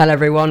Hello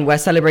everyone, we're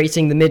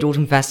celebrating the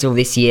Mid-Autumn Festival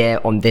this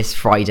year on this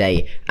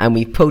Friday, and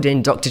we've pulled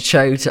in Dr.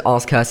 Cho to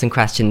ask her some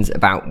questions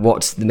about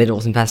what the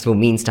Mid-Autumn Festival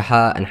means to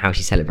her and how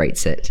she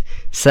celebrates it.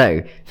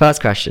 So,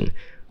 first question,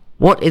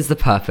 what is the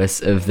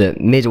purpose of the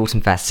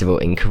Mid-Autumn Festival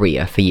in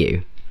Korea for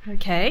you?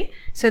 Okay,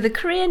 so the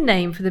Korean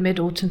name for the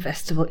Mid-Autumn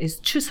Festival is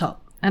Chuseok,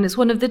 and it's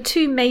one of the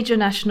two major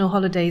national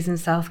holidays in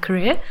South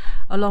Korea,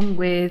 along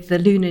with the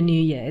Lunar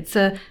New Year. It's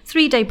a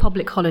 3-day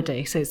public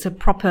holiday, so it's a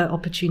proper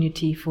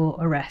opportunity for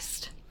a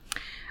rest.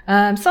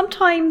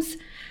 Sometimes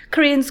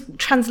Koreans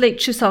translate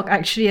Chuseok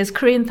actually as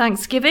Korean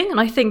Thanksgiving, and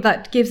I think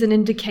that gives an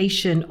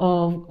indication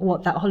of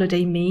what that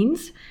holiday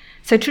means.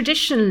 So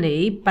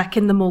traditionally, back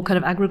in the more kind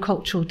of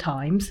agricultural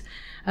times,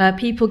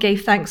 people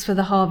gave thanks for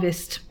the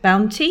harvest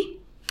bounty.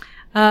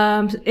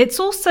 It's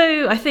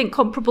also, I think,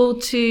 comparable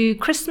to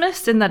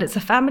Christmas in that it's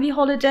a family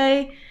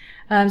holiday.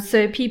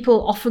 So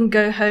people often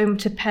go home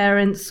to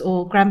parents'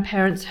 or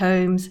grandparents'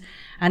 homes,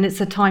 and it's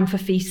a time for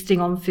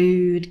feasting on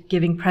food,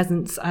 giving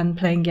presents and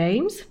playing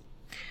games.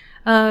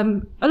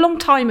 A long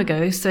time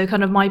ago, so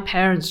kind of my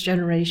parents'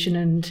 generation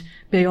and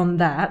beyond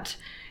that,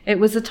 it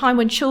was a time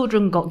when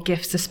children got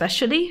gifts,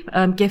 especially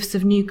gifts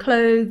of new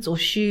clothes or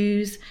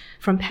shoes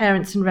from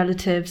parents and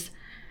relatives.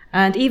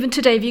 And even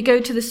today, if you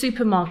go to the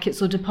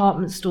supermarkets or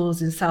department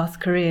stores in South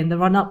Korea in the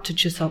run-up to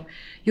Chuseok,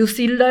 you'll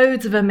see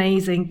loads of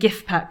amazing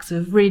gift packs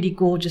of really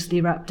gorgeously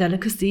wrapped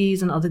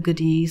delicacies and other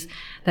goodies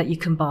that you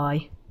can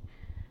buy.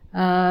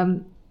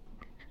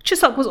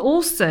 Chuseok was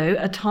also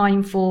a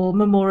time for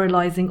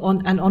memorializing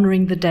and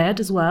honoring the dead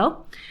as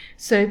well.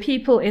 So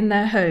people in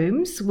their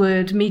homes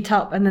would meet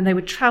up and then they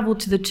would travel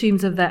to the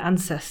tombs of their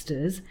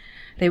ancestors.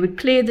 They would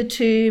clear the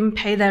tomb,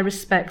 pay their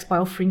respects by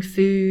offering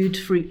food,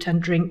 fruit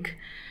and drink,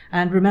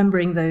 and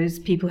remembering those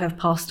people who have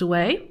passed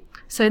away.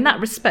 So in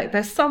that respect,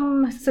 there's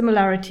some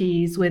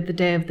similarities with the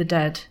Day of the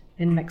Dead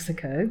in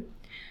Mexico.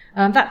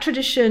 That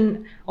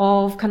tradition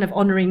of kind of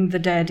honoring the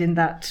dead in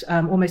that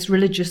almost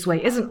religious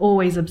way isn't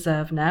always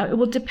observed now. It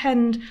will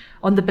depend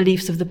on the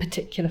beliefs of the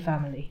particular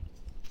family.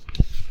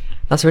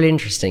 That's really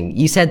interesting.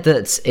 You said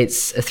that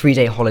it's a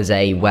 3-day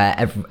holiday where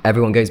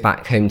everyone goes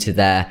back home to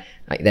their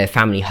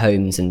family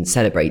homes and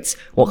celebrates.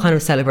 What kind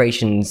of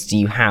celebrations do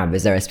you have?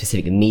 Is there a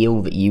specific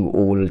meal that you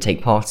all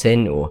take part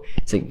in? Or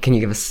so can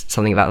you give us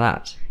something about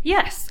that?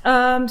 Yes.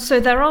 So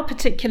there are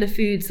particular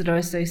foods that are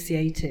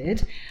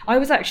associated. I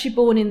was actually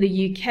born in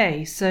the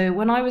UK. So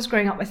when I was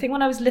growing up, I think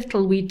when I was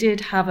little, we did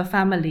have a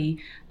family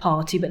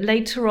party, but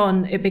later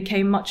on it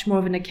became much more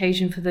of an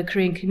occasion for the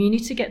Korean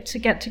community to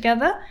get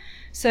together.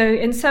 So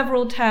in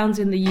several towns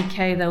in the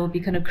UK, there will be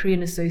kind of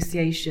Korean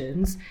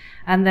associations,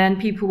 and then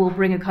people will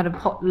bring a kind of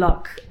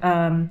potluck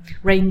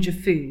range of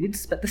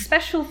foods. But the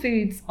special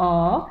foods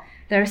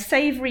there are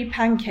savory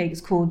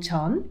pancakes called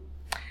jeon.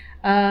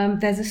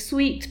 There's a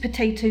sweet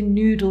potato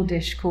noodle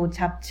dish called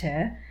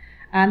japchae,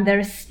 and there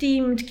are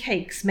steamed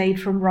cakes made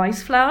from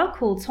rice flour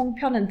called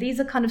songpyeon, and these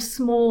are kind of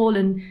small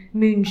and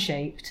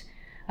moon-shaped.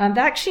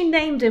 They're actually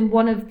named in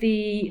one of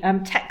the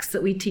texts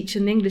that we teach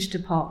in the English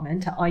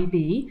department at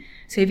IB.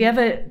 So if you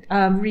ever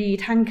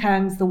read Han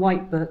Kang's The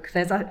White Book,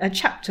 there's a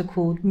chapter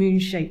called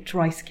Moon-Shaped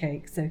Rice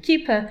Cake. So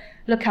keep a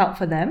lookout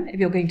for them if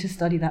you're going to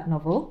study that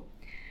novel.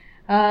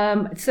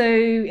 So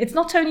it's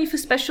not only for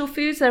special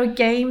foods, there are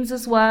games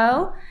as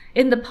well.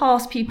 In the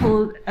past,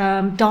 people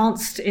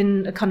danced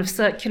in a kind of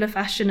circular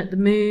fashion at the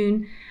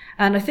moon.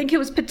 And I think it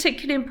was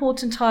particularly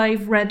important,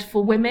 I've read,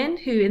 for women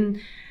who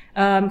in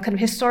kind of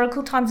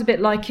historical times, a bit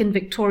like in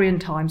Victorian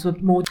times,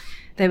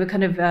 they were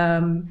kind of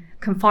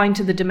confined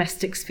to the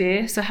domestic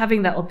sphere. So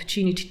having that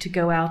opportunity to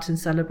go out and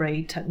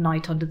celebrate at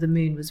night under the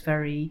moon was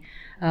very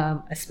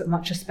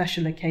much a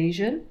special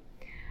occasion.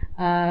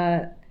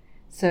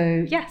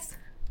 So yes.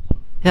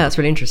 Yeah, that's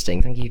really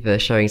interesting. Thank you for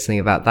sharing something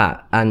about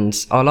that. And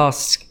our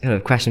last kind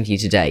of question for you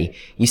today,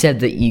 you said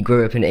that you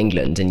grew up in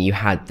England and you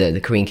had the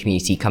Korean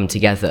community come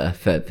together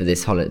for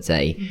this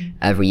holiday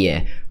every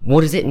year.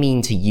 What does it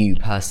mean to you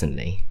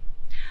personally?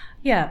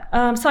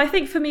 Yeah, so I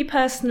think for me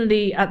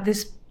personally, at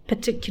this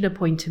particular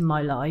point in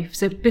my life,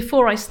 so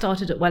before I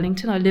started at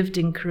Wellington, I lived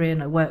in Korea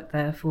and I worked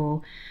there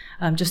for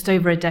just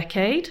over a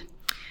decade.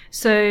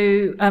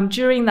 So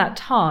during that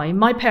time,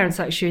 my parents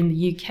are actually in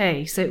the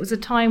UK. So it was a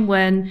time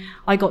when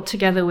I got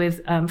together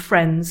with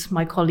friends,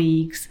 my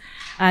colleagues,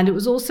 and it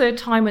was also a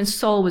time when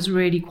Seoul was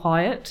really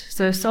quiet.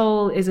 So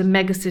Seoul is a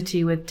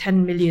megacity with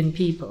 10 million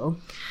people.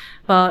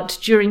 But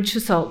during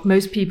Chuseok,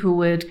 most people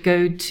would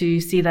go to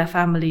see their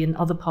family in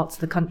other parts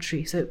of the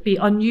country. So it'd be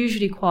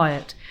unusually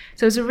quiet.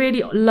 So it was a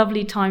really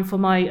lovely time for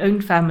my own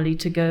family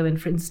to go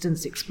and, for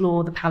instance,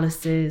 explore the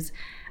palaces.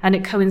 And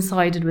it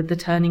coincided with the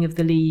turning of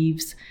the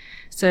leaves.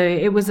 So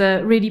it was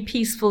a really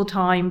peaceful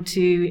time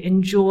to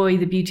enjoy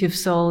the beauty of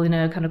Seoul in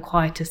a kind of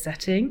quieter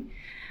setting.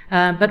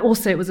 But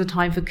also it was a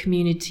time for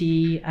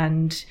community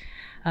and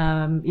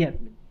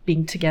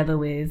being together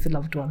with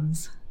loved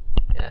ones.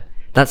 Yeah,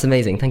 that's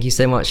amazing. Thank you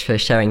so much for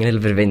sharing a little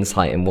bit of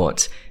insight in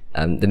what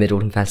the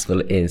Mid-Autumn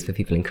Festival is for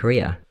people in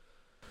Korea.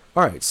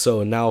 All right,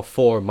 so now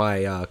for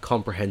my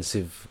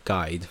comprehensive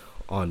guide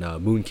on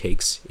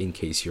mooncakes, in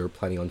case you're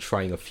planning on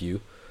trying a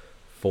few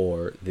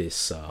for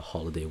this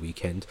holiday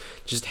weekend.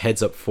 Just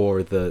heads up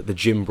for the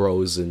gym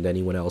bros and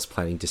anyone else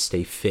planning to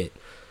stay fit.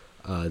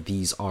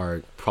 These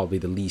are probably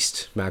the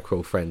least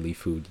macro-friendly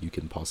food you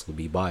can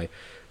possibly buy.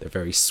 They're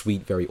very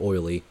sweet, very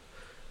oily,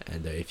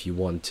 and if you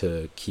want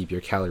to keep your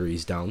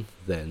calories down,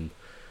 then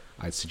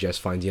I'd suggest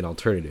finding an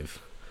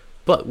alternative.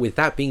 But with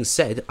that being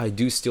said, I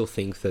do still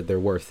think that they're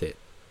worth it.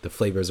 The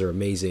flavors are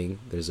amazing.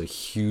 There's a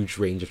huge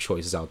range of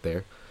choices out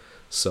there.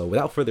 So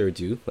without further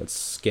ado,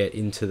 let's get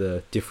into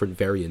the different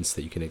variants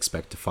that you can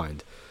expect to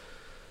find.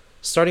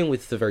 Starting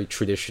with the very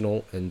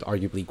traditional and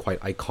arguably quite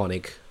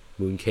iconic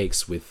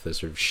mooncakes with the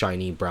sort of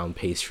shiny brown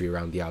pastry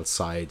around the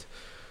outside,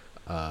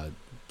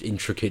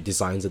 intricate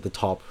designs at the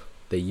top.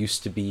 They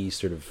used to be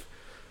sort of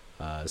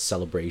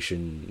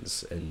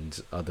celebrations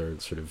and other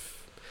sort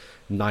of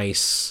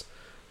nice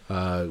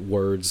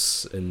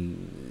words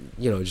and,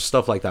 just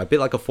stuff like that. A bit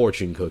like a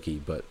fortune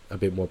cookie, but a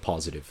bit more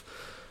positive.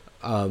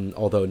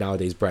 Although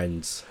nowadays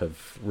brands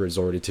have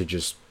resorted to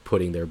just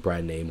putting their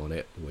brand name on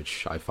it,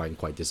 which I find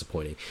quite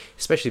disappointing,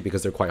 especially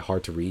because they're quite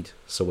hard to read.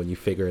 So when you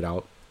figure it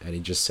out and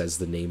it just says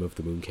the name of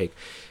the mooncake,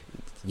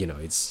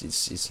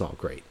 it's not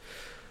great.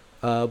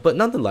 But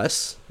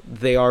nonetheless,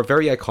 they are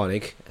very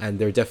iconic, and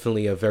they're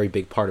definitely a very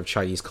big part of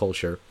Chinese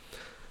culture.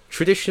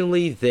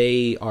 Traditionally,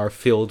 they are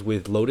filled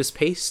with lotus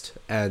paste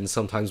and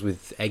sometimes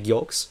with egg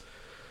yolks.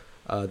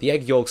 The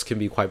egg yolks can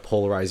be quite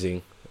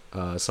polarizing.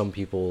 Some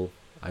people,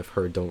 I've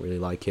heard, don't really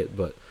like it,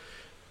 but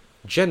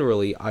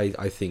generally,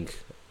 I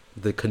think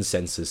the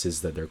consensus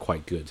is that they're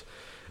quite good.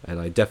 And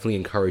I definitely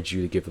encourage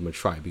you to give them a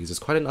try, because it's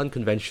quite an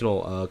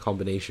unconventional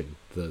combination.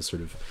 The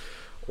sort of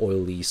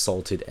oily,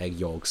 salted egg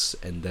yolks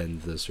and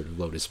then the sort of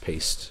lotus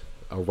paste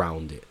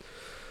around it.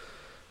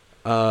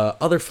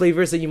 Other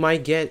flavors that you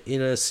might get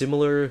in a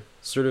similar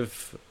sort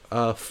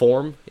of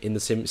form, in the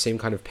same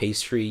kind of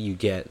pastry, you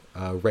get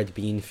red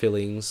bean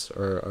fillings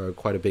are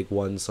quite a big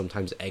one,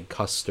 sometimes egg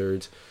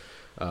custard.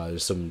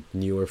 There's some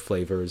newer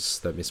flavors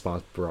that Miss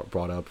Moth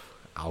brought up.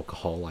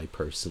 Alcohol, I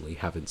personally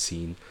haven't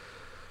seen.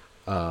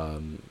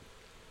 But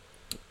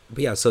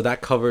yeah, so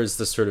that covers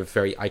the sort of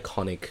very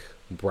iconic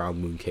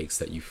brown mooncakes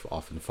that you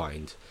often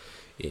find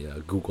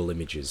in Google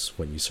Images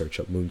when you search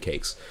up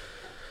mooncakes.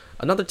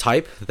 Another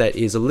type that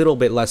is a little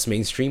bit less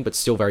mainstream but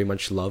still very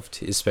much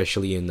loved,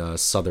 especially in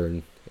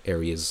southern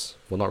areas,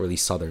 well, not really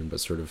southern, but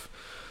sort of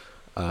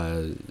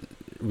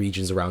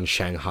regions around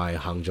Shanghai,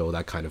 Hangzhou,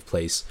 that kind of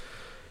place,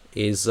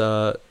 is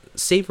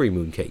savory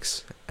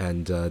mooncakes.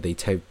 And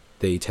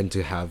they tend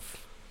to have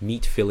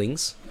meat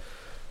fillings,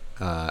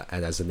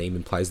 and as the name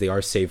implies, they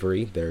are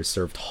savory. They're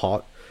served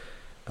hot,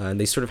 and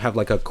they sort of have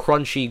like a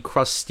crunchy,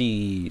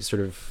 crusty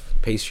sort of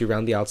pastry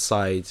around the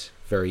outside,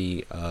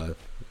 very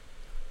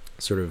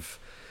sort of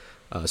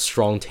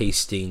strong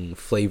tasting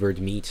flavored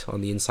meat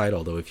on the inside.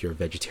 Although if you're a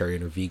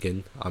vegetarian or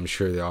vegan, I'm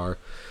sure there are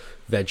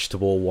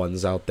vegetable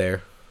ones out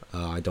there.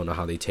 I don't know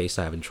how they taste.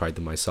 I haven't tried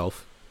them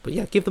myself, but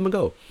yeah, give them a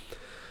go.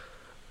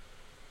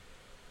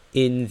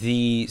 In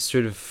the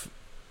sort of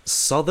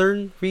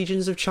southern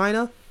regions of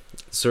China,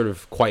 sort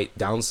of quite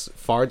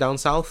far down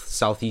south,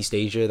 Southeast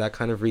Asia, that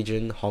kind of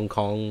region, Hong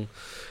Kong,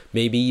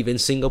 maybe even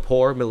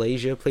Singapore,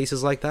 Malaysia,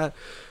 places like that,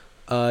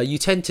 you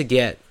tend to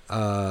get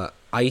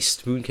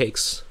iced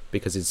mooncakes,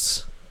 because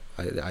it's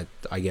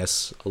I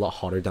guess a lot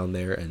hotter down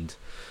there, and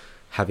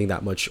having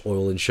that much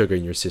oil and sugar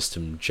in your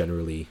system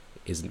generally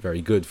isn't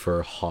very good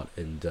for hot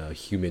and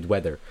humid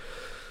weather.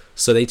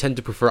 So they tend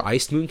to prefer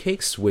iced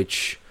mooncakes,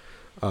 which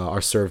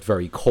are served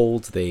very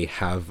cold. They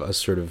have a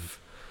sort of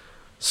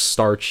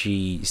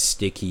starchy,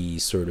 sticky,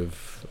 sort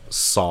of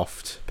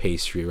soft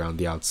pastry around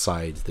the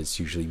outside that's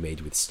usually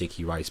made with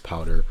sticky rice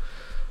powder.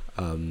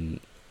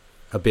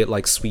 A bit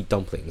like sweet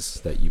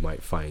dumplings that you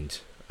might find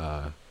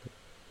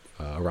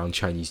around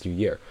Chinese New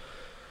Year.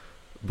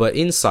 But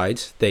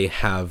inside, they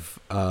have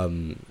a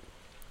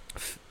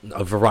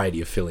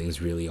variety of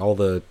fillings, really. All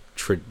the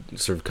sort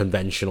of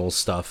conventional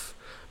stuff.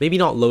 Maybe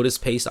not lotus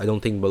paste. I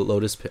don't think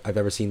I've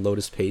ever seen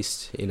lotus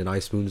paste in an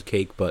iced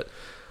mooncake, but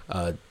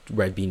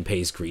red bean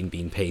paste, green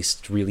bean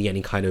paste, really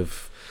any kind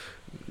of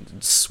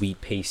sweet,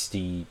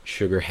 pasty,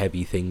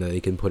 sugar-heavy thing that they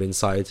can put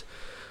inside.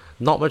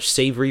 Not much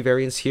savory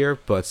variants here,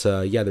 but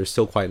yeah, they're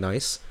still quite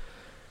nice.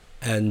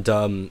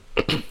 And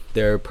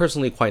they're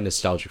personally quite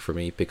nostalgic for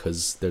me,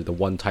 because they're the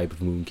one type of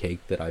mooncake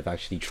that I've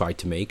actually tried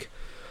to make.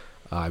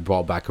 I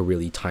brought back a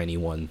really tiny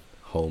one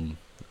home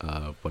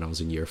when I was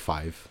in year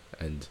 5,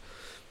 and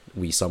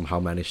we somehow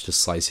managed to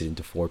slice it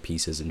into 4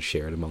 pieces and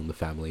share it among the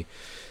family.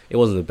 It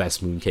wasn't the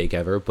best mooncake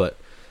ever, but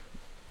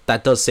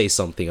that does say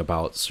something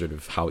about sort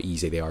of how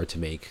easy they are to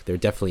make. They're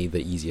definitely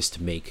the easiest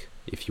to make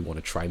if you want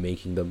to try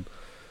making them.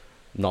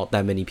 Not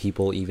that many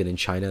people, even in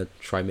China,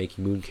 try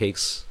making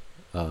mooncakes,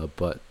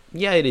 but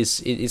yeah, it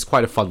is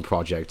quite a fun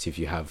project if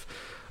you have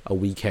a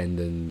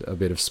weekend and a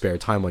bit of spare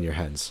time on your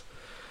hands.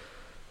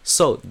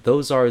 So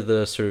those are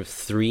the sort of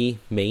 3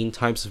 main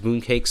types of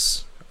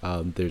mooncakes.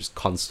 There's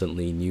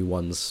constantly new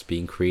ones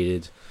being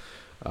created.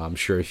 I'm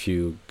sure if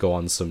you go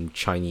on some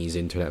Chinese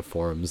internet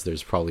forums,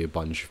 there's probably a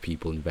bunch of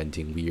people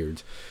inventing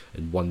weird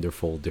and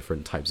wonderful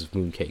different types of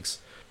mooncakes.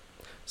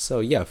 So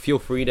yeah, feel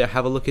free to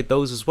have a look at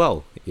those as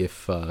well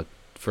if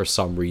for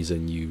some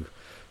reason you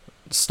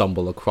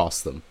stumble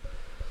across them.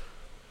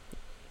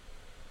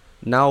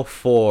 Now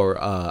for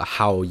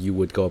how you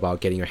would go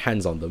about getting your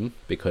hands on them,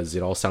 because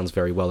it all sounds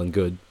very well and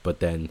good,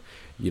 but then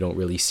you don't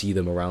really see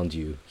them around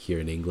you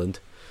here in England.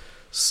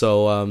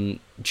 So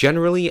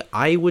generally,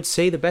 I would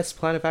say the best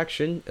plan of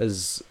action,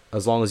 as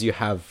long as you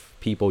have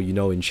people you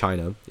know in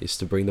China, is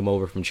to bring them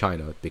over from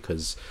China,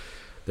 because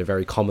they're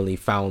very commonly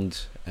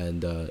found,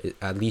 and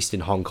at least in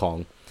Hong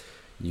Kong,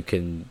 you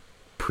can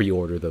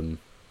pre-order them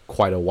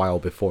quite a while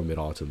before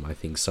Mid-Autumn. I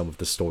think some of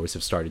the stores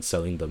have started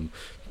selling them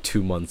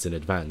 2 months in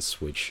advance,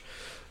 which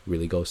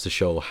really goes to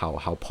show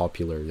how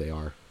popular they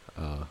are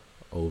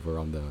over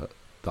on the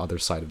other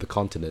side of the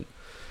continent.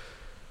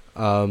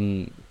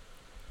 And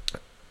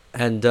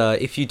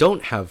if you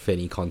don't have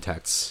any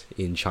contacts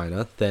in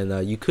China,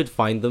 then you could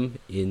find them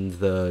in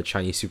the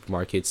Chinese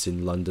supermarkets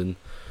in London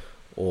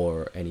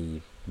or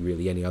any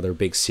other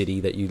big city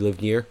that you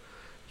live near.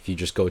 If you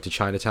just go to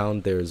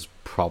Chinatown, there's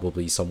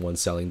probably someone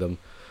selling them.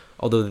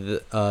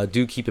 Although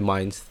do keep in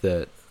mind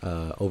that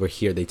over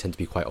here they tend to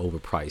be quite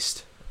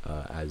overpriced,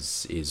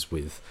 as is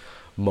with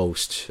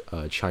most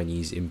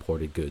Chinese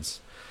imported goods.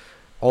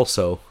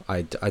 Also,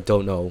 I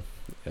don't know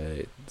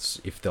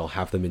if they'll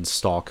have them in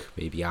stock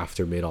maybe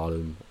after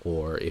Mid-Autumn,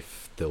 or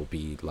if they'll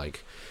be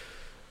like,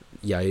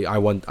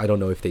 I don't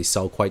know if they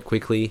sell quite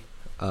quickly,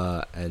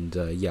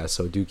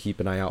 so do keep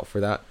an eye out for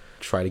that.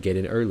 Try to get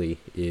in early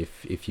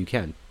if you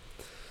can.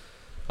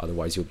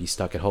 Otherwise you'll be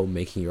stuck at home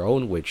making your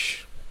own,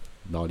 which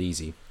not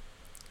easy.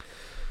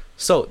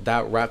 So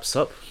that wraps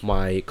up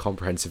my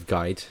comprehensive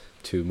guide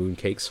to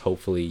mooncakes.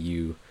 Hopefully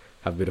you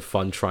have a bit of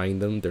fun trying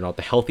them. They're not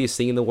the healthiest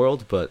thing in the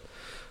world, but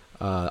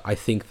I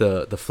think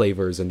the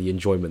flavors and the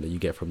enjoyment that you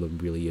get from them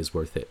really is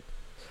worth it.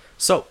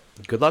 So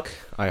good luck.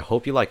 I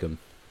hope you like them.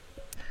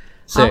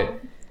 So,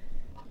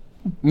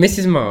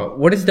 Mrs. Ma,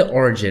 what is the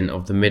origin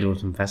of the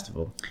Mid-Autumn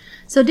Festival?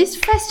 So this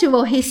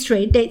festival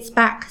history dates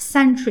back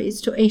centuries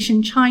to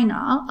ancient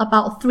China,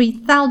 about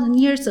 3,000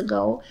 years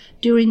ago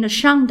during the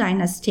Shang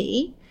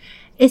dynasty.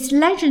 Its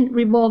legend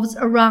revolves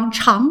around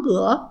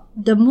Chang'e,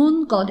 the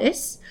moon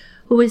goddess,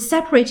 who is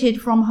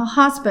separated from her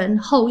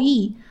husband Hou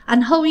Yi.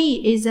 And Hou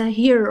Yi is a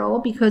hero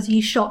because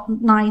he shot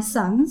 9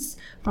 suns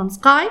from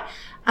sky.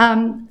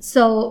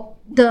 So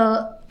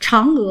the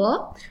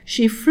Chang'e,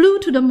 she flew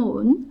to the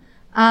moon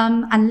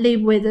and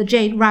lived with a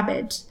jade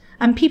rabbit.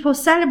 And people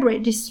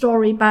celebrate this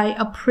story by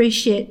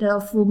appreciate the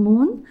full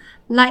moon,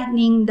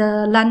 lighting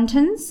the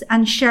lanterns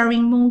and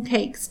sharing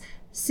mooncakes,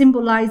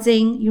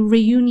 symbolizing a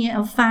reunion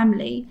of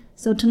family.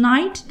 So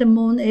tonight, the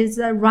moon is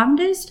the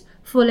roundest,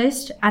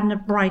 fullest, and the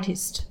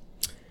brightest.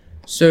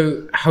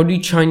 So how do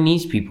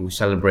Chinese people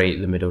celebrate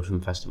the Mid-Autumn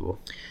Festival?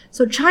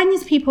 So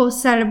Chinese people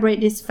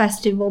celebrate this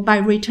festival by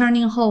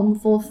returning home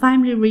for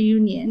family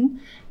reunion.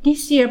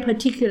 This year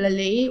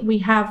particularly, we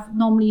have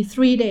normally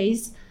 3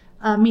 days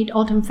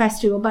Mid-Autumn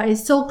Festival, but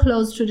it's so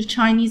close to the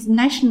Chinese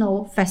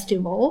National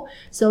Festival.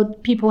 So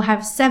people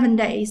have 7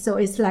 days, so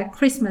it's like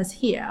Christmas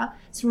here.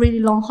 It's a really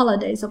long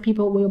holiday, so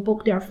people will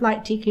book their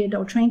flight ticket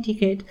or train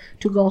ticket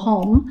to go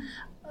home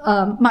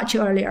much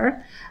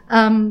earlier.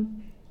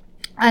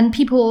 And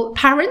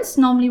parents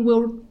normally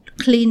will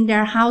clean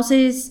their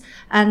houses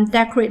and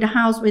decorate the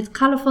house with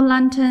colorful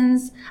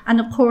lanterns. And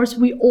of course,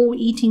 we all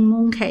eating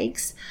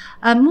mooncakes.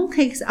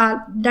 Mooncakes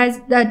are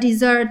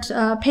dessert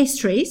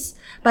pastries,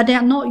 but they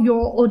are not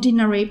your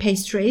ordinary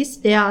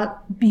pastries. They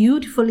are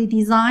beautifully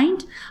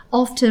designed,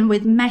 often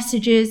with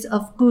messages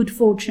of good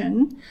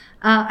fortune.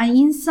 And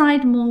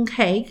inside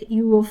mooncake,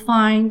 you will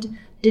find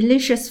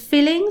delicious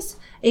fillings.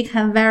 It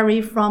can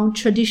vary from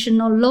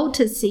traditional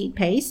lotus seed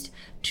paste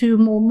to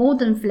more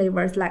modern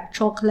flavors like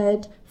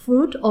chocolate,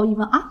 fruit, or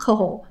even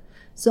alcohol.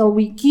 So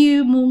we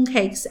give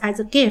mooncakes as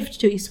a gift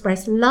to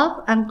express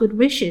love and good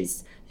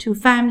wishes to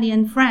family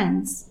and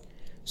friends.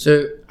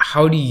 So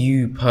how do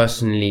you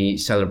personally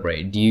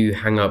celebrate? Do you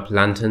hang up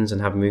lanterns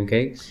and have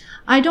mooncakes?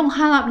 I don't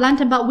hang up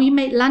lantern, but we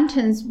made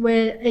lanterns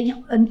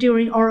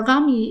during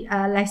origami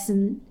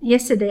lesson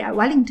yesterday at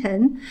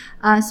Wellington.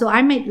 So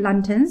I made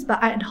lanterns,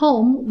 but at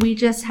home we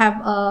just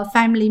have a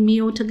family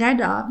meal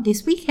together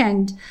this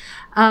weekend.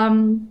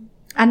 And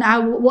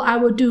what I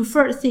will do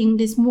first thing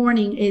this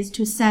morning is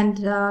to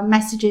send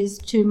messages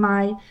to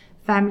my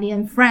family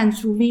and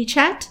friends through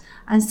WeChat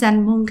and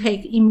send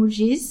mooncake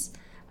emojis.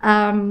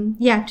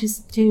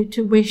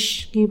 To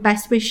give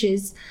best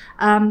wishes.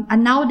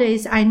 And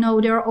nowadays, I know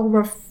there are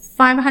over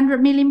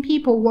 500 million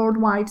people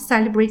worldwide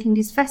celebrating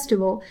this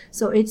festival.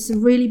 So it's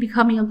really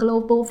becoming a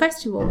global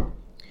festival.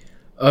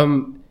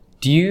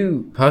 Do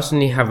you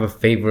personally have a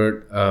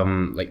favorite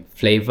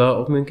flavor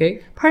of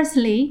mooncake?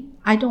 Personally,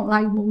 I don't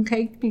like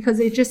mooncake because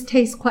it just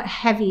tastes quite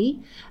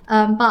heavy.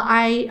 But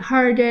I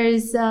heard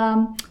there's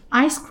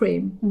ice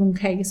cream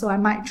mooncake, so I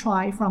might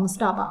try from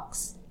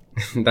Starbucks.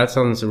 That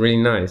sounds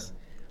really nice.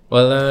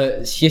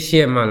 Well, 谢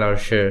谢马老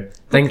师.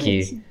 Thank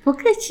you. 不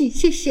客气，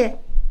谢谢.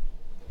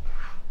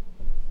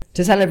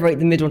 To celebrate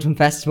the Mid-Autumn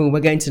Festival,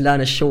 we're going to learn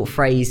a short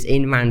phrase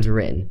in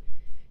Mandarin.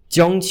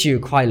 中秋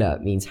快乐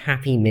means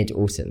happy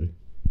mid-autumn.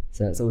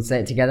 So let's all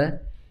say it together.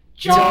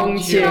 中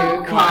秋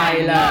快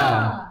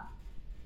乐